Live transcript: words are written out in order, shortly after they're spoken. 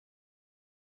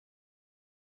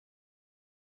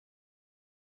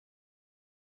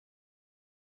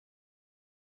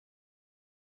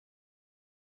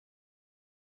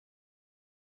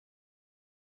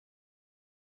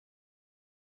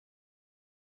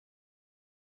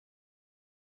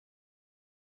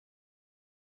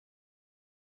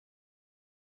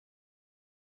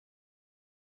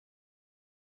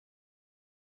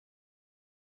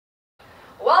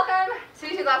Welcome to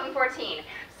 2014.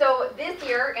 So this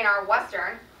year in our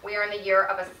Western, we are in the year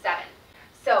of a 7.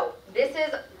 So this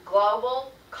is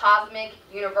global, cosmic,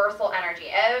 universal energy.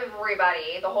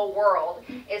 Everybody, the whole world,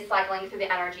 is cycling through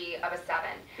the energy of a 7.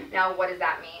 Now, what does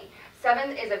that mean?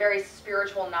 7 is a very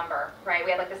spiritual number, right?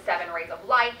 We have like the 7 rays of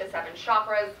light, the 7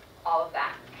 chakras, all of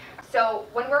that. So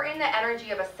when we're in the energy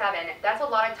of a 7, that's a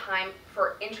lot of time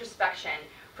for introspection,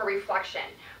 for reflection,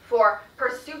 for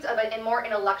pursuits of it in a more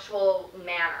intellectual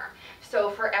manner. So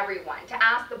for everyone, to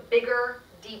ask the bigger,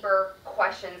 deeper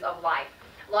questions of life.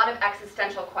 A lot of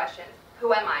existential questions.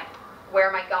 Who am I? Where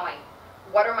am I going?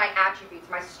 What are my attributes,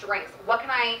 my strengths? What can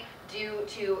I do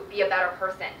to be a better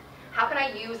person? How can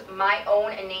I use my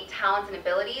own innate talents and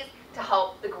abilities to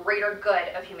help the greater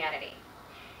good of humanity?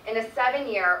 In the 7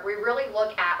 year, we really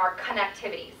look at our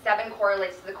connectivity. 7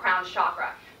 correlates to the crown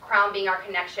chakra. Crown being our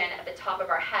connection at the top of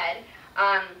our head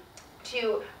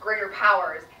to greater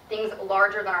powers, things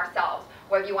larger than ourselves.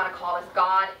 Whether you want to call this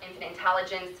God, infinite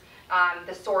intelligence,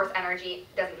 the source energy,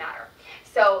 doesn't matter.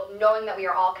 So knowing that we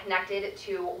are all connected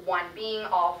to one being,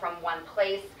 all from one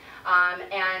place,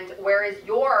 and where is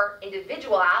your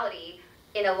individuality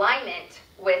in alignment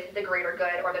with the greater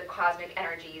good or the cosmic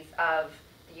energies of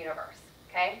the universe.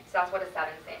 Okay, so that's what a 7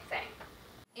 is saying.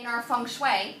 In our feng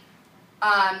shui,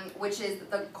 which is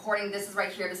this is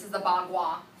right here, this is the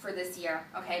Bagua for this year.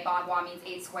 Okay, Bagua means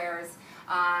 8 squares.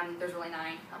 There's really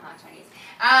 9, I'm not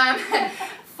Chinese.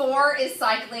 4 is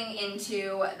cycling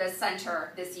into the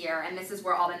center this year, and this is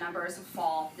where all the numbers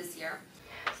fall this year.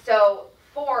 So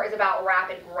 4 is about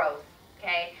rapid growth,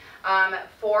 okay?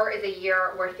 4 is a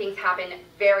year where things happen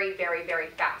very, very, very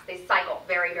fast. They cycle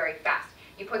very, very fast.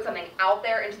 You put something out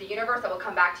there into the universe that will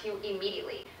come back to you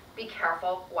immediately. Be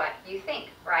careful what you think,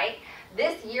 right?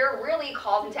 This year really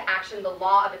calls into action the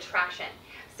law of attraction.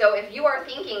 So if you are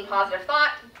thinking positive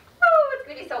thought, oh, it's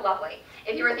going to be so lovely.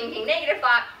 If you are thinking negative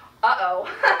thought, uh-oh,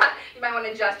 you might want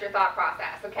to adjust your thought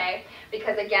process, okay?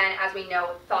 Because again, as we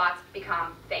know, thoughts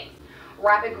become things.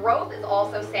 Rapid growth is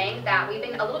also saying that we've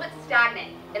been a little bit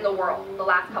stagnant in the world the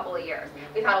last couple of years.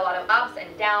 We've had a lot of ups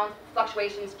and downs,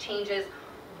 fluctuations, changes,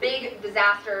 big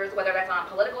disasters, whether that's on a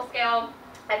political scale,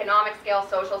 economic scale,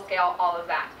 social scale, all of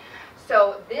that.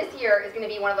 So this year is going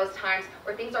to be one of those times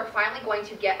where things are finally going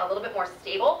to get a little bit more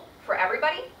stable for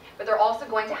everybody, but they're also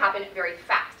going to happen very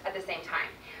fast at the same time.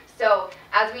 So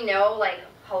as we know, like,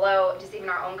 hello, just even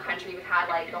our own country, we've had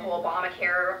like the whole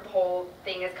Obamacare, the whole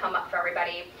thing has come up for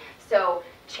everybody. So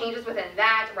changes within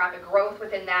that, rapid growth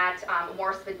within that,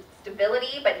 more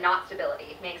stability, but not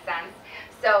stability, makes sense.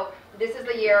 So this is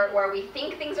the year where we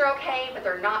think things are okay, but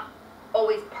they're not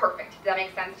always perfect. Does that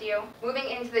make sense to you? Moving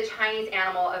into the Chinese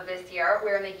animal of this year,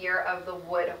 we're in the year of the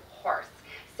wood horse.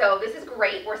 So this is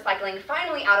great. We're cycling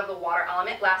finally out of the water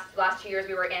element. Last 2 years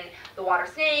we were in the water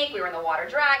snake, we were in the water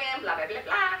dragon, blah, blah, blah,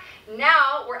 blah.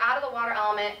 Now we're out of the water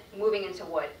element, moving into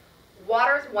wood.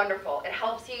 Water is wonderful. It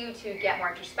helps you to get more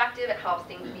introspective. It helps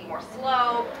things be more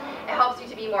slow. It helps you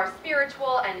to be more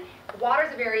spiritual. And water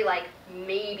is a very like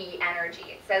maybe energy.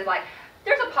 It says like,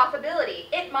 there's a possibility.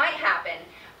 It might happen.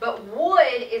 But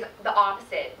wood is the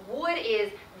opposite. Wood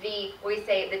is we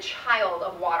say the child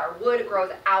of water. Wood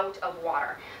grows out of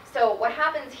water. So what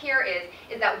happens here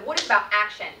is that wood is about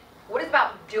action. Wood is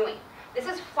about doing. This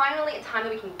is finally a time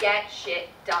that we can get shit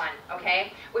done,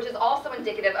 okay? Which is also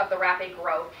indicative of the rapid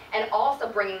growth and also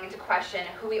bringing into question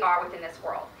who we are within this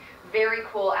world. Very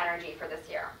cool energy for this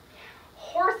year.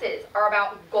 Horses are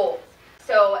about goals.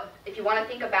 So if you want to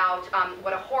think about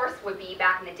what a horse would be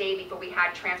back in the day before we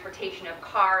had transportation of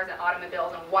cars and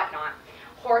automobiles and whatnot,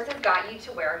 horses got you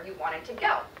to where you wanted to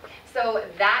go. So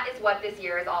that is what this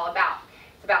year is all about.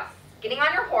 It's about getting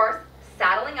on your horse,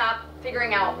 saddling up,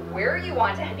 figuring out where you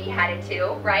want to be headed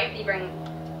to, right? Being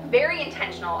very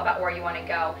intentional about where you want to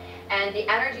go. And the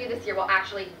energy this year will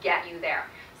actually get you there.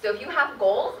 So if you have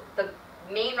goals, the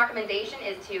main recommendation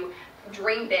is to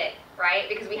dream big, right?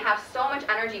 Because we have so much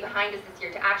energy behind us this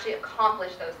year to actually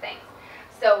accomplish those things.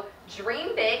 So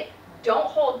dream big, don't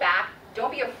hold back,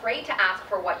 don't be afraid to ask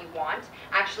for what you want.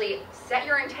 Actually set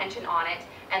your intention on it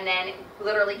and then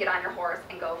literally get on your horse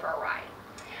and go for a ride.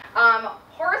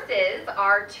 Horses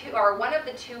are one of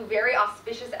the 2 very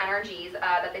auspicious energies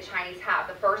that the Chinese have.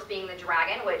 The first being the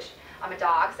dragon, which I'm a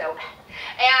dog, so,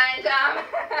 and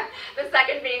the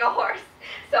second being a horse.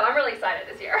 So I'm really excited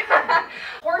this year.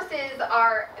 Horses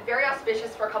are very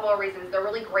auspicious for a couple of reasons. They're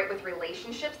really great with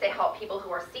relationships. They help people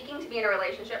who are seeking to be in a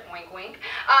relationship, wink, wink,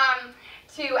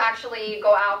 to actually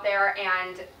go out there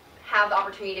and have the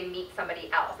opportunity to meet somebody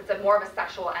else. It's more of a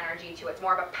sexual energy to it. It's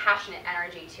more of a passionate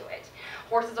energy to it.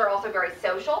 Horses are also very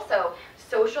social, so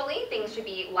socially things should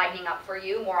be lightening up for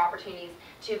you, more opportunities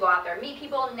to go out there, meet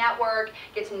people, network,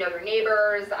 get to know your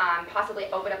neighbors, possibly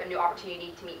open up a new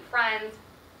opportunity to meet friends,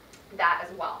 that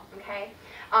as well, okay?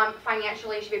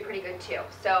 Financially should be pretty good too.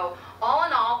 So all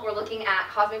in all, we're looking at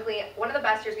cosmically one of the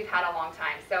best years we've had in a long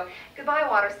time. So goodbye,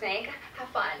 water snake. Have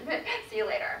fun. See you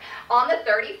later. On the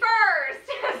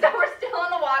 31st, so we're still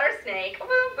in the water snake.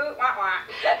 Boop, boop, wah, wah.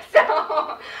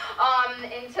 So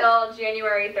until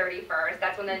January 31st,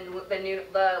 that's when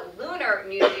the lunar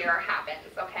new year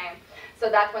happens, okay? So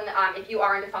that's when, if you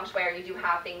are into feng shui or you do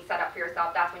have things set up for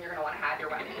yourself, that's when you're going to want to have your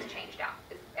remedies changed out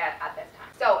at this time.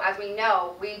 So as we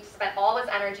know, we spent all this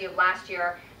energy of last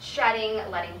year shedding,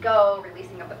 letting go,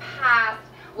 releasing of the past,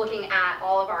 looking at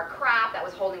all of our crap that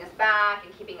was holding us back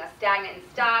and keeping us stagnant and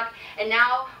stuck. And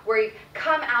now we've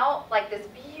come out like this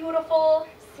beautiful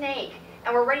snake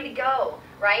and we're ready to go,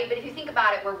 right? But if you think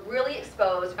about it, we're really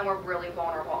exposed and we're really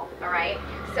vulnerable, all right?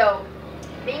 So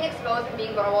being exposed and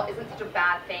being vulnerable isn't such a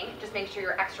bad thing. Just make sure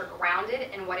you're extra grounded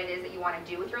in what it is that you want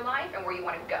to do with your life and where you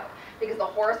want to go. Because the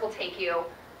horse will take you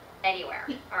anywhere,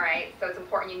 all right? So it's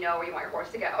important you know where you want your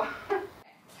horse to go.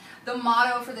 The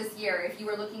motto for this year, if you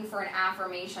were looking for an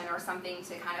affirmation or something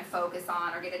to kind of focus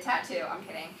on or get a tattoo, I'm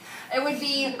kidding, it would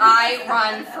be, I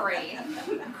run free.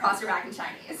 Cross your back in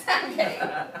Chinese. I'm kidding.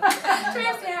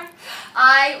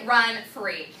 I run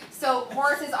free. So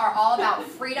horses are all about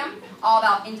freedom, all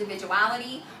about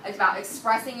individuality. It's about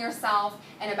expressing yourself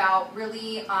and about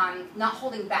really not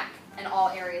holding back in all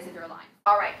areas of your life.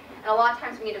 All right, and a lot of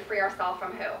times we need to free ourselves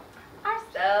from who?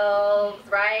 Ourselves,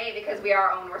 right? Because we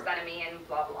are our own worst enemy and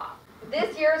blah, blah.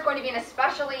 This year is going to be an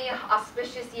especially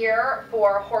auspicious year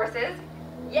for horses.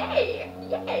 Yay,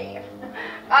 yay.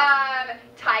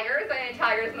 Tigers, any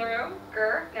tigers in the room?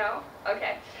 Grr, no?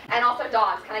 Okay. And also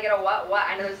dogs. Can I get a what?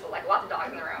 I know there's like lots of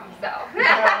dogs in the room, so.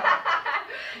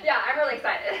 Yeah, I'm really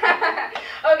excited.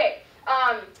 Okay,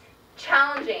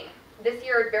 challenging. This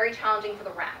year is very challenging for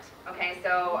the rat. Okay,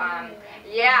 so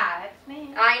yeah, that's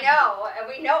me. I know, and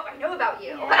I know about you.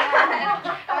 Yeah.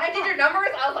 And when I did your numbers,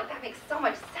 I was like, that makes so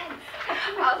much sense.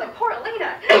 I was like, poor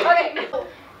Elena. Okay,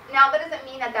 now that doesn't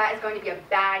mean that that is going to be a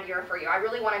bad year for you. I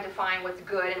really want to define what's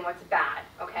good and what's bad.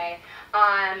 Okay,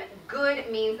 good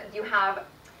means you have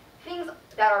things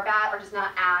that are bad are just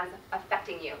not as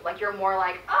affecting you. Like you're more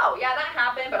like, oh yeah, that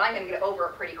happened, but I'm gonna get over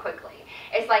it pretty quickly.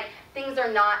 It's like things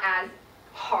are not as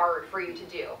hard for you to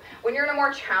do. When you're in a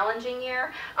more challenging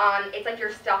year, it's like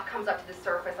your stuff comes up to the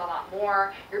surface a lot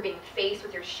more. You're being faced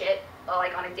with your shit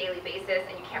like on a daily basis,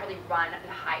 and you can't really run and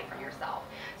hide from yourself.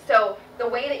 So the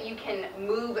way that you can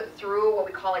move through what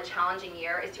we call a challenging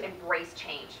year is to embrace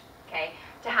change, okay?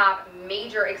 To have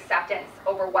major acceptance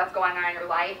over what's going on in your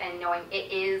life and knowing it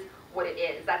is what it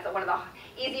is. That's one of the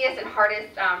easiest and hardest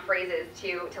phrases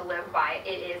to live by.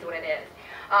 It is what it is.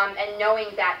 And knowing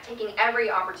that taking every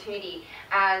opportunity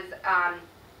as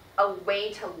a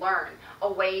way to learn,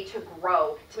 a way to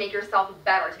grow, to make yourself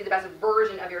better, to be the best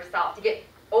version of yourself, to get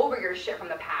over your shit from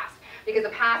the past. Because the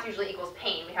past usually equals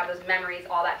pain. We have those memories,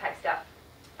 all that type of stuff.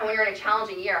 And when you're in a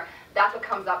challenging year, that's what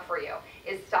comes up for you,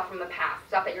 is stuff from the past,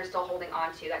 stuff that you're still holding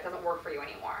on to that doesn't work for you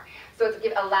anymore. So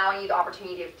it's allowing you the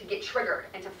opportunity to get triggered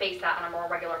and to face that on a more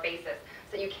regular basis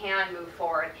so you can move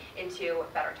forward into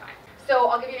better times. So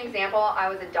I'll give you an example. I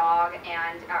was a dog,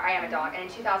 and I am a dog, and in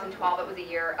 2012 it was a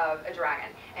year of a dragon,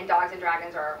 and dogs and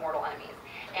dragons are mortal enemies.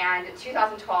 And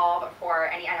 2012, for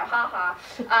any, I know, haha,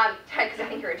 because I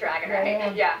think you're a dragon,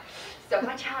 right? Yeah. So can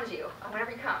I challenge you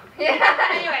whenever you come?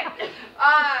 Anyway,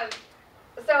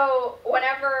 so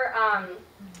whenever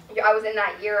I was in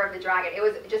that year of the dragon, it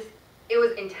was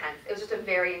intense. It was just a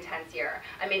very intense year.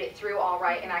 I made it through all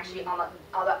right, and actually on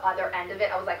the other end of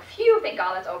it, I was like, phew, thank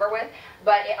God that's over with.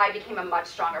 But I became a much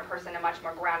stronger person, a much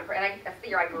more grounded person, and that's the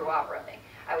year I grew up, really,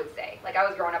 I would say. Like, I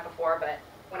was growing up before, but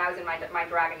when I was in my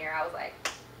dragon year, I was like,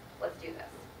 let's do this.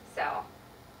 So,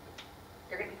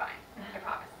 you're going to be fine, I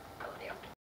promise.